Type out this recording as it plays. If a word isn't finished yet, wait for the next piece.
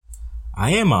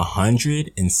I am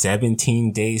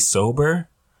 117 days sober,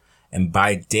 and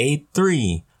by day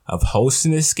 3 of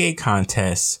hosting the skate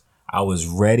contest, I was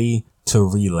ready to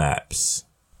relapse.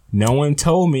 No one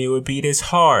told me it would be this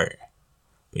hard,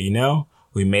 but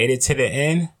we made it to the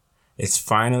end. It's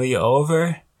finally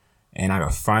over, and I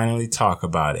can finally talk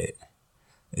about it.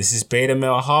 This is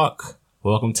Betamale Hawk.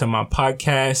 Welcome to my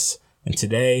podcast, and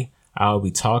today I'll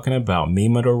be talking about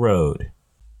Meme of the Road.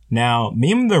 Now,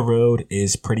 Meme of the Road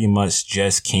is pretty much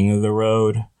just King of the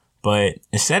Road, but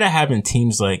instead of having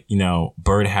teams like,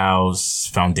 Birdhouse,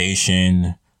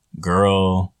 Foundation,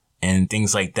 Girl, and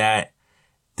things like that,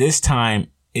 this time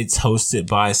it's hosted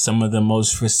by some of the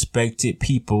most respected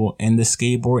people in the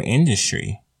skateboard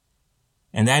industry.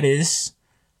 And that is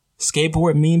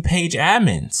skateboard meme page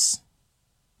admins.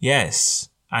 Yes,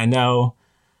 I know.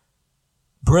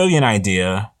 Brilliant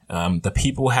idea. The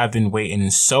people have been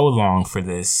waiting so long for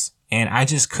this, and I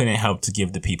just couldn't help to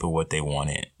give the people what they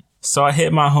wanted. So I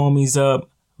hit my homies up,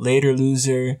 Later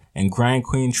Loser and Grind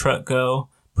Queen Truck Go,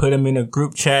 put them in a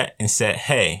group chat and said,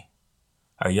 hey,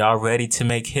 are y'all ready to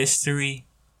make history?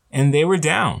 And they were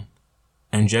down.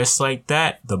 And just like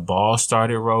that, the ball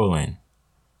started rolling.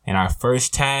 And our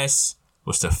first task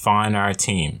was to find our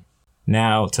team.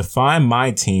 Now, to find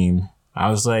my team, I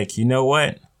was like, you know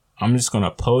what? I'm just going to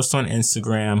post on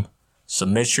Instagram,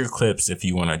 submit your clips if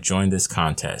you want to join this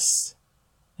contest.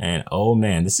 And oh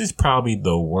man, this is probably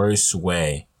the worst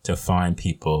way to find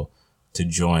people to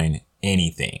join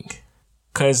anything.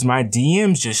 Cause my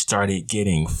DMs just started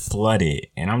getting flooded,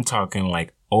 and I'm talking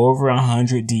like over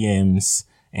 100 DMs,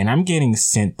 and I'm getting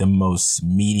sent the most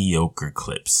mediocre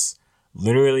clips.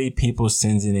 Literally people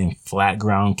sending in flat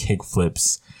ground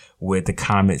kickflips with the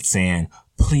comment saying,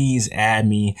 please add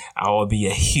me. I will be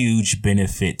a huge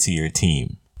benefit to your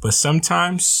team. But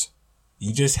sometimes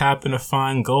you just happen to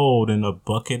find gold in a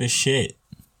bucket of shit.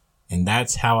 And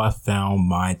that's how I found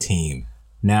my team.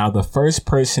 Now, the first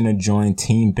person to join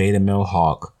Team Betamale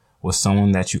Hawk was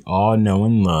someone that you all know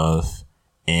and love,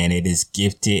 and it is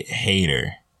Gifted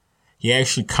Hater. He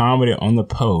actually commented on the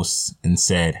post and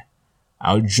said,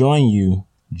 I'll join you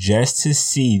just to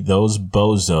see those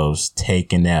bozos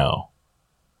take an L.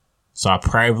 So I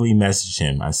privately messaged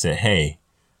him. I said, hey,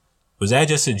 was that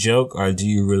just a joke, or do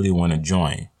you really want to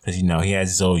join? Because, he has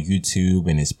his own YouTube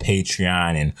and his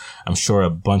Patreon and I'm sure a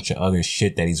bunch of other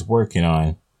shit that he's working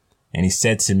on. And he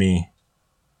said to me,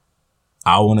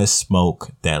 I want to smoke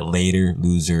that Later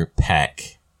Loser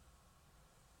pack.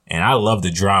 And I love the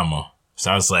drama.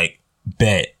 So I was like,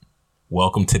 bet.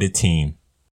 Welcome to the team.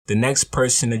 The next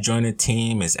person to join the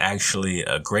team is actually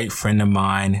a great friend of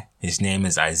mine. His name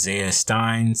is Isaiah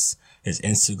Steins. His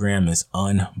Instagram is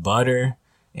unbutter.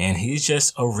 And he's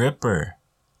just a ripper.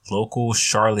 Local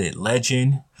Charlotte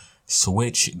legend,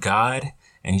 Switch God,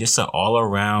 and just an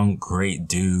all-around great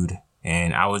dude.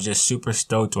 And I was just super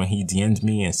stoked when he DM'd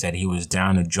me and said he was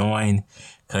down to join,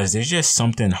 because there's just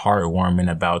something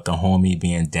heartwarming about the homie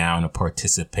being down to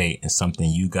participate in something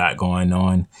you got going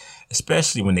on,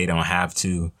 especially when they don't have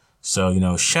to.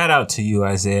 So, shout out to you,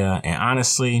 Isaiah. And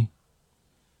honestly,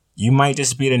 you might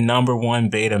just be the number one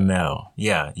beta male.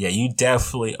 Yeah, you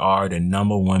definitely are the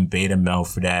number one beta male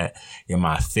for that. You're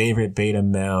my favorite beta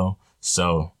male.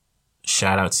 So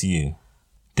shout out to you.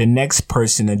 The next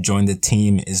person to join the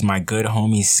team is my good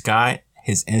homie Scott.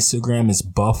 His Instagram is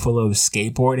Buffalo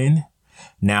Skateboarding.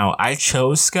 Now, I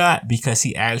chose Scott because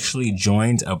he actually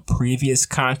joined a previous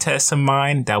contest of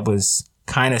mine that was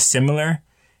kind of similar,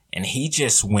 and he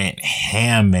just went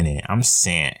ham in it. I'm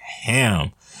saying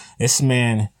ham. This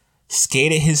man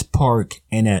skated his park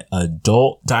in an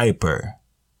adult diaper.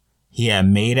 He had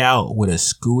made out with a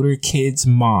scooter kid's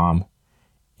mom,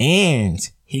 and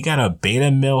he got a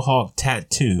Betamale Hawk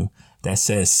tattoo that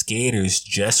says skaters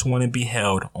just want to be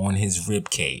held on his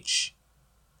ribcage.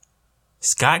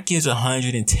 Scott gives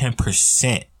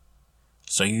 110%.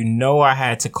 So I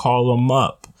had to call him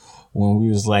up when we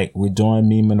was like, we're doing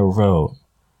Meme of the Road.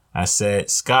 I said,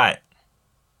 Scott,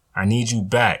 I need you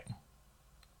back.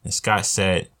 And Scott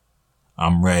said,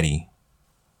 I'm ready.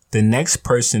 The next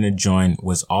person to join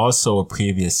was also a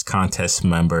previous contest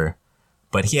member,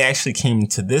 but he actually came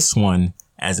to this one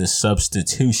as a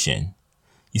substitution.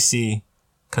 You see,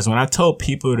 because when I told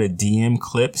people to DM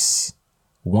clips,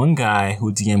 one guy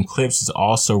who DM clips is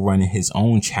also running his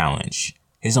own challenge,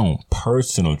 his own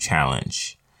personal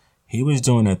challenge. He was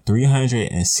doing a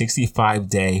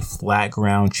 365-day flat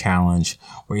ground challenge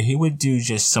where he would do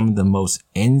just some of the most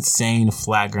insane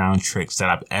flat ground tricks that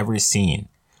I've ever seen.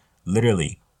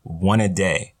 Literally one a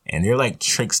day. And they're like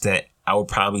tricks that I would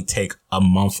probably take a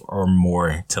month or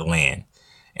more to land.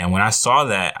 And when I saw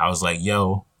that, I was like,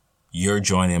 yo, you're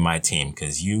joining my team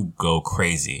because you go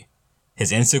crazy.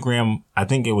 His Instagram, I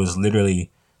think it was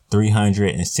literally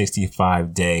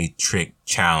 365-day trick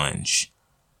challenge.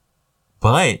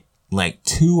 But like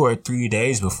 2 or 3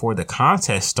 days before the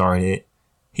contest started,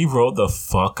 he rolled the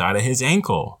fuck out of his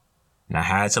ankle. And I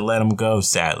had to let him go,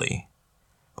 sadly.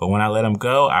 But when I let him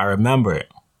go, I remembered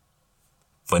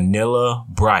Vanilla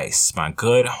Bryce, my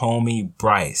good homie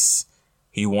Bryce.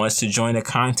 He wants to join the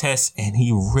contest and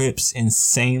he rips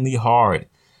insanely hard.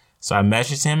 So I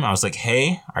messaged him. I was like,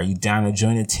 hey, are you down to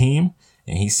join the team?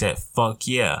 And he said, fuck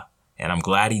yeah. And I'm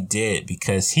glad he did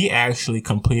because he actually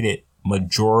completed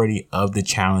majority of the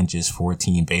challenges for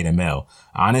Team Betamale.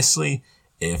 Honestly,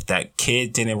 if that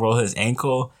kid didn't roll his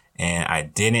ankle and I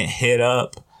didn't hit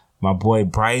up my boy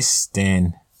Bryce,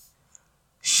 then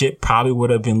shit probably would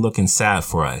have been looking sad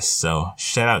for us. So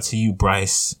shout out to you,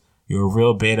 Bryce. You're a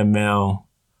real Betamale.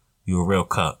 You're a real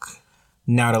cuck.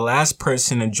 Now, the last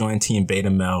person to join Team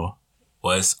Betamale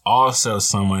was also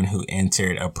someone who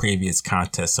entered a previous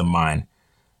contest of mine.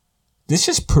 This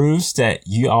just proves that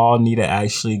you all need to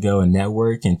actually go and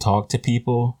network and talk to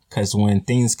people, because when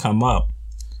things come up,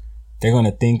 they're going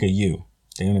to think of you.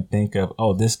 They're going to think of,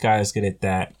 oh, this guy's good at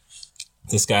that.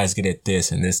 This guy's good at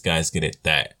this, and this guy's good at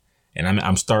that. And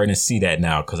I'm starting to see that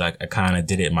now because I kind of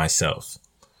did it myself.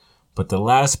 But the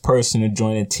last person to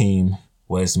join the team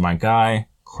was my guy,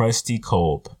 Krusty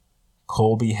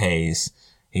Colby Hayes.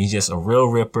 He's just a real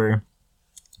ripper,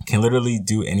 can literally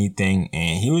do anything,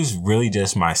 and he was really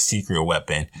just my secret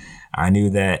weapon. I knew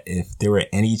that if there were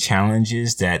any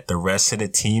challenges that the rest of the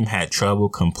team had trouble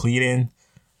completing,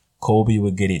 Colby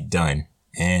would get it done,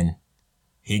 and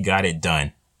he got it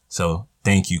done. So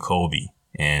thank you, Colby,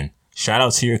 and shout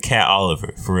out to your cat,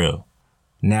 Oliver, for real.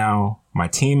 Now, my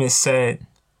team is set.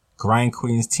 Grind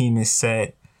Queen's team is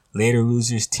set. Later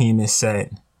Losers team is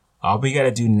set. All we got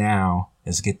to do now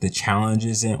is get the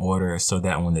challenges in order so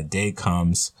that when the day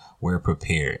comes, we're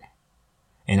prepared.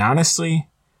 And honestly,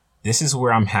 this is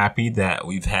where I'm happy that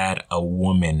we've had a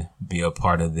woman be a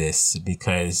part of this,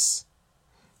 because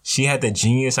she had the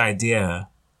genius idea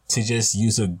to just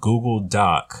use a Google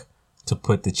Doc to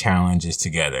put the challenges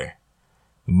together.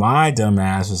 My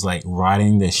dumbass was like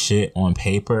writing the shit on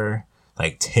paper,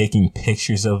 like taking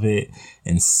pictures of it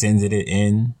and sending it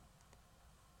in.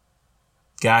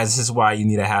 Guys, this is why you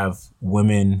need to have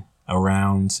women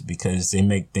around, because they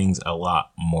make things a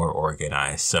lot more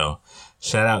organized. So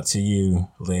shout out to you,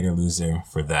 Later Loser,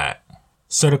 for that.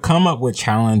 So to come up with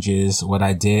challenges, what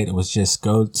I did was just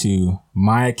go to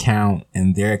my account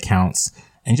and their accounts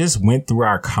and just went through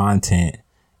our content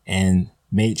and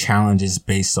made challenges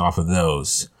based off of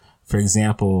those. For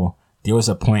example, there was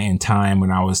a point in time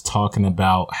when I was talking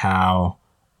about how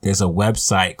there's a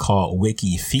website called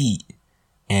Wiki Feet,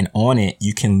 and on it,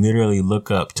 you can literally look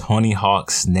up Tony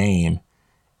Hawk's name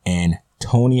and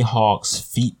Tony Hawk's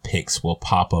feet pics will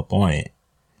pop up on it.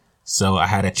 So I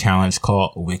had a challenge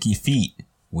called Wiki Feet,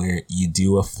 where you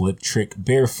do a flip trick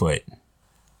barefoot.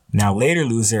 Now, Later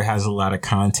Loser has a lot of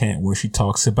content where she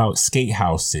talks about skate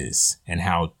houses and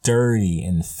how dirty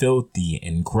and filthy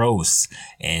and gross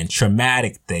and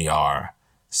traumatic they are.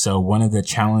 So one of the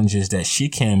challenges that she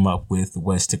came up with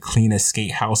was to clean a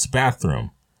skate house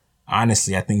bathroom.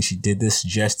 Honestly, I think she did this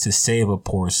just to save a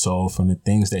poor soul from the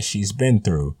things that she's been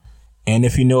through. And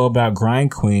if you know about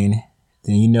Grind Queen,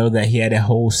 then you know that he had a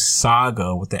whole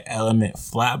saga with the Element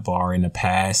flat bar in the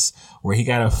past where he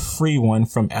got a free one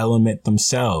from Element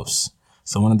themselves.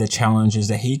 So one of the challenges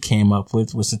that he came up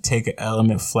with was to take an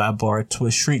Element flat bar to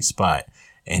a street spot.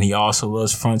 And he also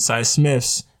loves frontside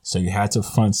Smiths, so you had to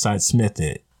frontside Smith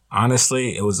it.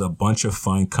 Honestly, it was a bunch of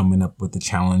fun coming up with the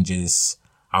challenges.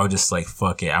 I was just like,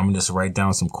 fuck it. I'm going to just write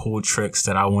down some cool tricks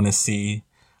that I want to see.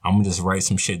 I'm going to just write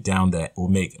some shit down that will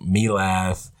make me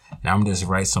laugh. And I'm going to just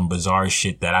write some bizarre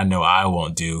shit that I know I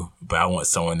won't do, but I want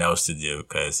someone else to do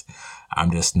because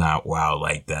I'm just not wild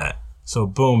like that. So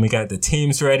boom, we got the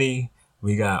teams ready.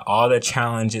 We got all the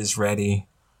challenges ready.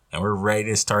 And we're ready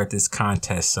to start this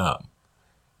contest up.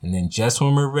 And then just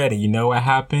when we're ready, you know what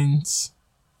happens?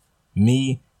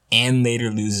 Me and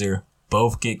Later Loser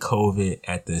both get COVID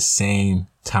at the same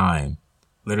time.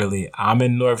 Literally, I'm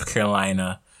in North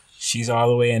Carolina. She's all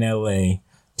the way in LA.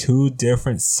 Two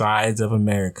different sides of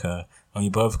America. And we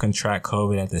both contract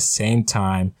COVID at the same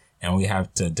time. And we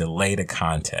have to delay the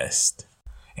contest.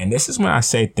 And this is when I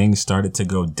say things started to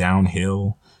go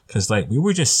downhill. Because like we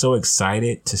were just so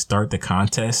excited to start the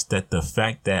contest that the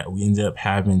fact that we ended up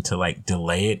having to like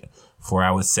delay it for,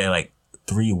 I would say, like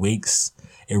 3 weeks,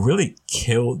 it really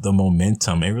killed the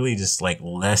momentum. It really just like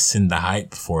lessened the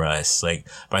hype for us. Like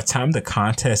by the time the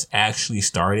contest actually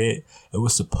started, it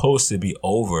was supposed to be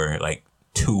over like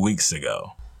 2 weeks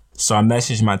ago. So I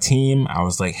messaged my team. I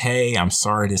was like, hey, I'm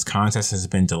sorry this contest has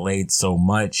been delayed so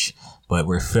much, but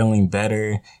we're feeling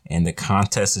better and the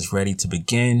contest is ready to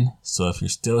begin. So if you're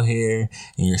still here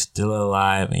and you're still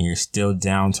alive and you're still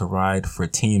down to ride for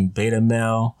Team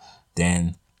Betamale,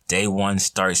 then day 1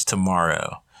 starts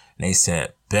tomorrow. And they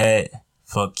said, bet,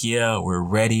 fuck yeah, we're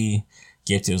ready.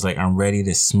 Gifted was like, I'm ready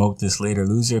to smoke this later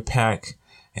loser pack.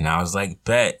 And I was like,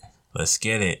 bet, let's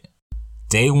get it.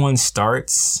 Day 1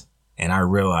 starts and I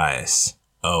realize,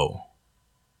 oh,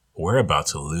 we're about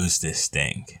to lose this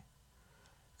thing.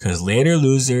 Cause later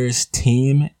losers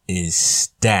team is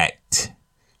stacked.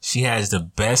 She has the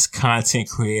best content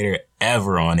creator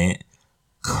ever on it,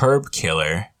 Curb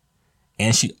Killer.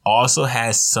 And she also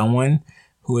has someone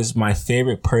who is my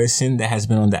favorite person that has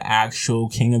been on the actual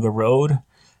King of the Road,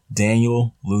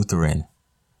 Daniel Lutheran.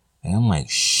 And I'm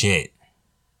like, shit.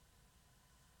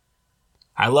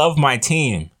 I love my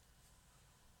team.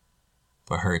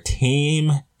 But her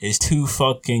team is too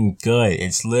fucking good.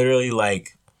 It's literally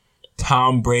like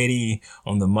Tom Brady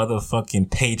on the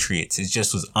motherfucking Patriots. It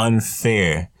just was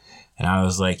unfair. And I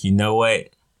was like, you know what?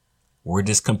 We're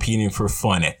just competing for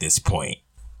fun at this point.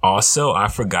 Also, I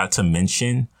forgot to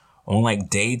mention, on like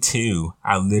day 2,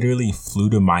 I literally flew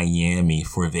to Miami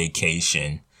for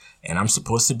vacation. And I'm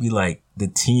supposed to be like the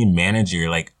team manager,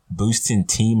 like boosting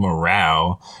team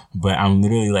morale. But I'm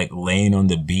literally like laying on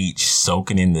the beach,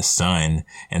 soaking in the sun,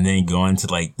 and then going to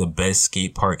like the best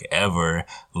skate park ever,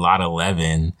 Lot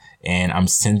 11. And I'm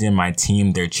sending my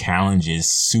team their challenges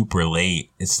super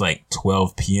late. It's like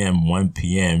 12 p.m., 1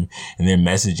 p.m. And they're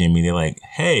messaging me. They're like,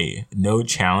 hey, no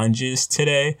challenges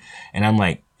today. And I'm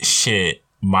like, shit,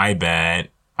 my bad.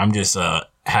 I'm just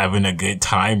having a good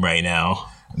time right now.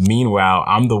 Meanwhile,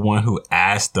 I'm the one who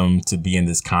asked them to be in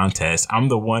this contest. I'm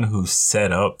the one who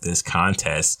set up this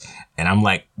contest. And I'm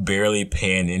like barely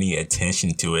paying any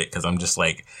attention to it because I'm just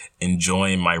like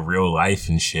enjoying my real life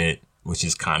and shit, which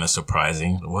is kind of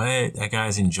surprising. What? That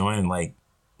guy's enjoying like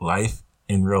life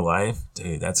in real life?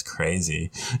 Dude, that's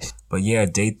crazy. But yeah,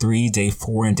 day 3, day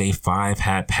 4, and day 5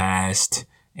 had passed.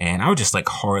 And I was just like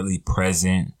hardly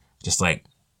present, just like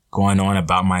going on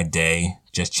about my day,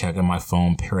 just checking my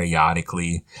phone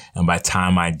periodically. And by the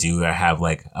time I do, I have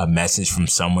like a message from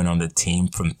someone on the team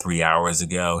from 3 hours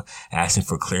ago asking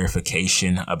for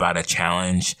clarification about a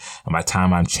challenge. And by the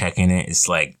time I'm checking it, it's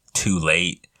like too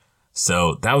late.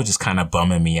 So that was just kind of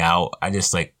bumming me out. I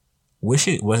just like wish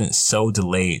it wasn't so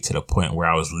delayed to the point where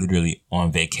I was literally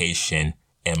on vacation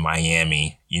in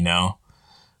Miami, you know?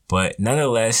 But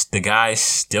nonetheless, the guys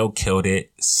still killed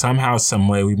it. Somehow, some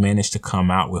way, we managed to come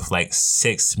out with like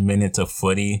 6 minutes of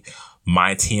footy,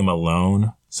 my team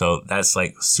alone. So that's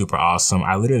like super awesome.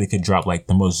 I literally could drop like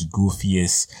the most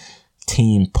goofiest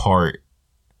team part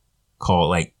called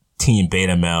like Team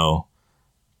Betamale,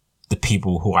 the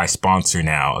people who I sponsor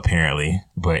now, apparently.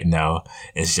 But no,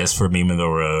 it's just for Meme of the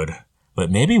Road.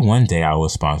 But maybe one day I will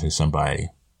sponsor somebody.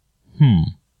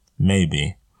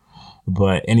 Maybe.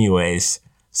 But anyways,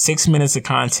 6 minutes of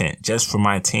content just for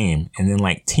my team. And then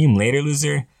like Team Later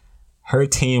Loser, her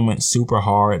team went super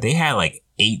hard. They had like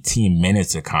 18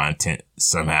 minutes of content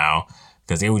somehow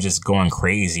because they were just going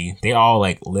crazy. They all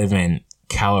like live in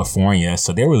California.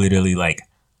 So they were literally like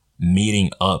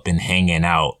meeting up and hanging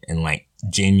out and like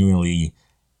genuinely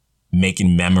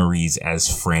making memories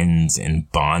as friends and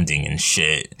bonding and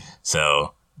shit.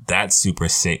 So that's super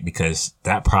sick because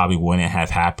that probably wouldn't have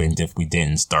happened if we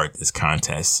didn't start this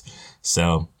contest.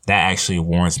 So that actually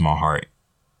warms my heart.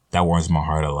 That warms my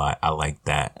heart a lot. I like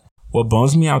that. What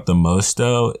bums me out the most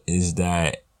though is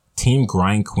that Team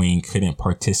Grind Queen couldn't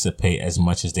participate as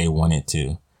much as they wanted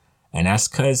to. And that's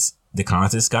because the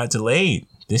contest got delayed.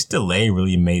 This delay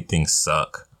really made things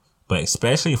suck. But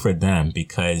especially for them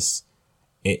because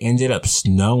it ended up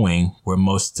snowing where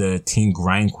most of Team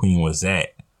Grind Queen was at.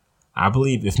 I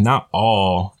believe if not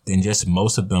all, then just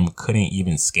most of them couldn't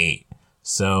even skate.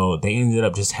 So they ended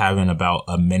up just having about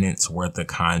a minute's worth of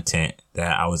content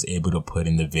that I was able to put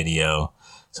in the video.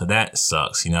 So that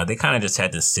sucks. You know, they kind of just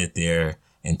had to sit there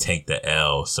and take the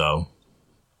L. So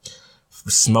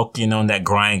smoking on that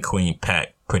Grind Queen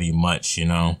pack pretty much, you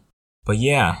know. But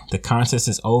yeah, the contest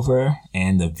is over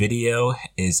and the video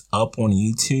is up on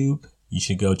YouTube. You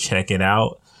should go check it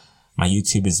out. My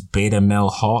YouTube is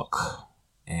Betamale Hawk.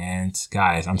 And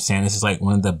guys, I'm saying this is like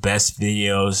one of the best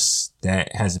videos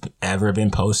that has ever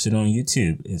been posted on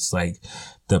YouTube. It's like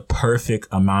the perfect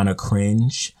amount of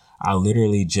cringe. I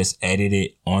literally just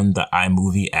edited on the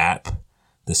iMovie app.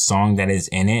 The song that is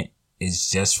in it is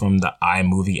just from the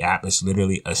iMovie app. It's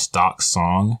literally a stock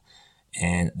song.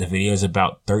 And the video is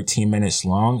about 13 minutes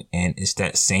long, and it's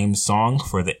that same song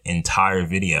for the entire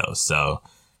video. So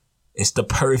it's the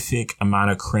perfect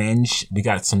amount of cringe. We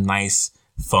got some nice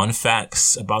fun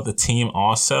facts about the team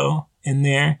also in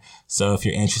there. So if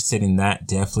you're interested in that,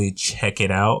 definitely check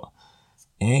it out.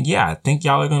 And yeah, I think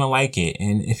y'all are going to like it.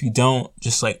 And if you don't,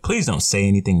 just like, please don't say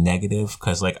anything negative.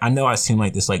 Cause like, I know I seem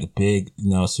like this like big,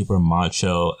 super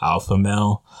macho alpha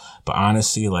male, but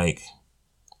honestly, like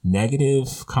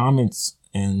negative comments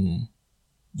and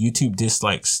YouTube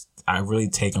dislikes, I really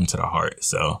take them to the heart.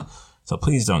 So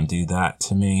please don't do that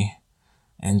to me.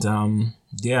 And,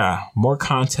 yeah, more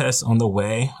contests on the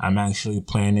way. I'm actually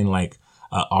planning like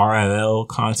a RLL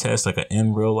contest, like an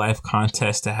in real life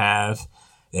contest to have.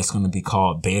 It's going to be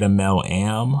called betamale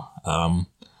am.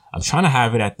 I'm trying to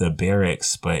have it at the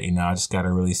barracks, but I just got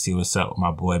to really see what's up with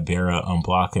my boy Barra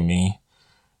unblocking me.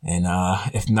 And,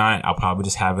 if not, I'll probably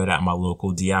just have it at my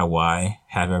local DIY,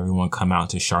 have everyone come out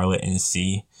to Charlotte and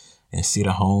see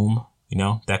the home.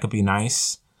 That could be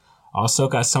nice. Also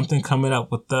got something coming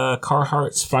up with the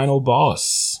Carhartt's Final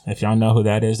Boss. If y'all know who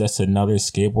that is, that's another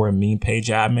skateboard meme page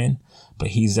admin, but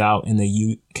he's out in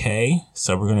the UK.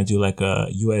 So we're going to do like a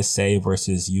USA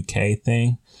versus UK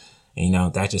thing.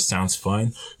 And, that just sounds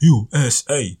fun.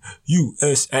 USA.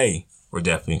 We're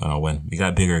definitely going to win. We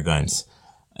got bigger guns.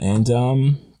 And,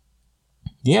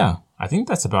 yeah, I think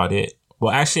that's about it.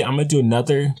 Well, actually, I'm going to do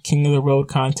another King of the Road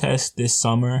contest this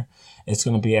summer. It's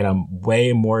going to be at a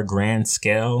way more grand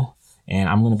scale. And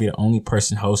I'm going to be the only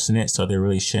person hosting it, so there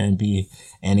really shouldn't be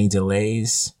any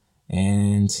delays.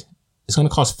 And it's going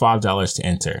to cost $5 to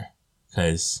enter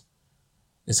because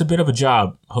it's a bit of a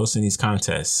job hosting these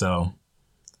contests. So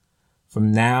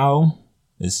from now,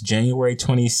 it's January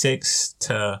 26th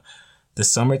to the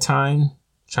summertime.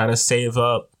 Try to save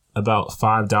up about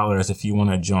 $5 if you want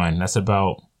to join. That's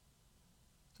about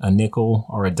a nickel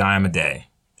or a dime a day.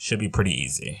 Should be pretty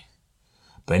easy.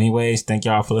 But anyways, thank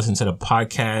y'all for listening to the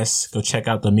podcast. Go check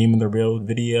out the Meme of the Real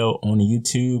video on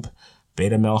YouTube.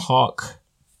 Betamale Hawk.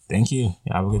 Thank you.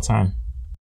 Y'all have a good time.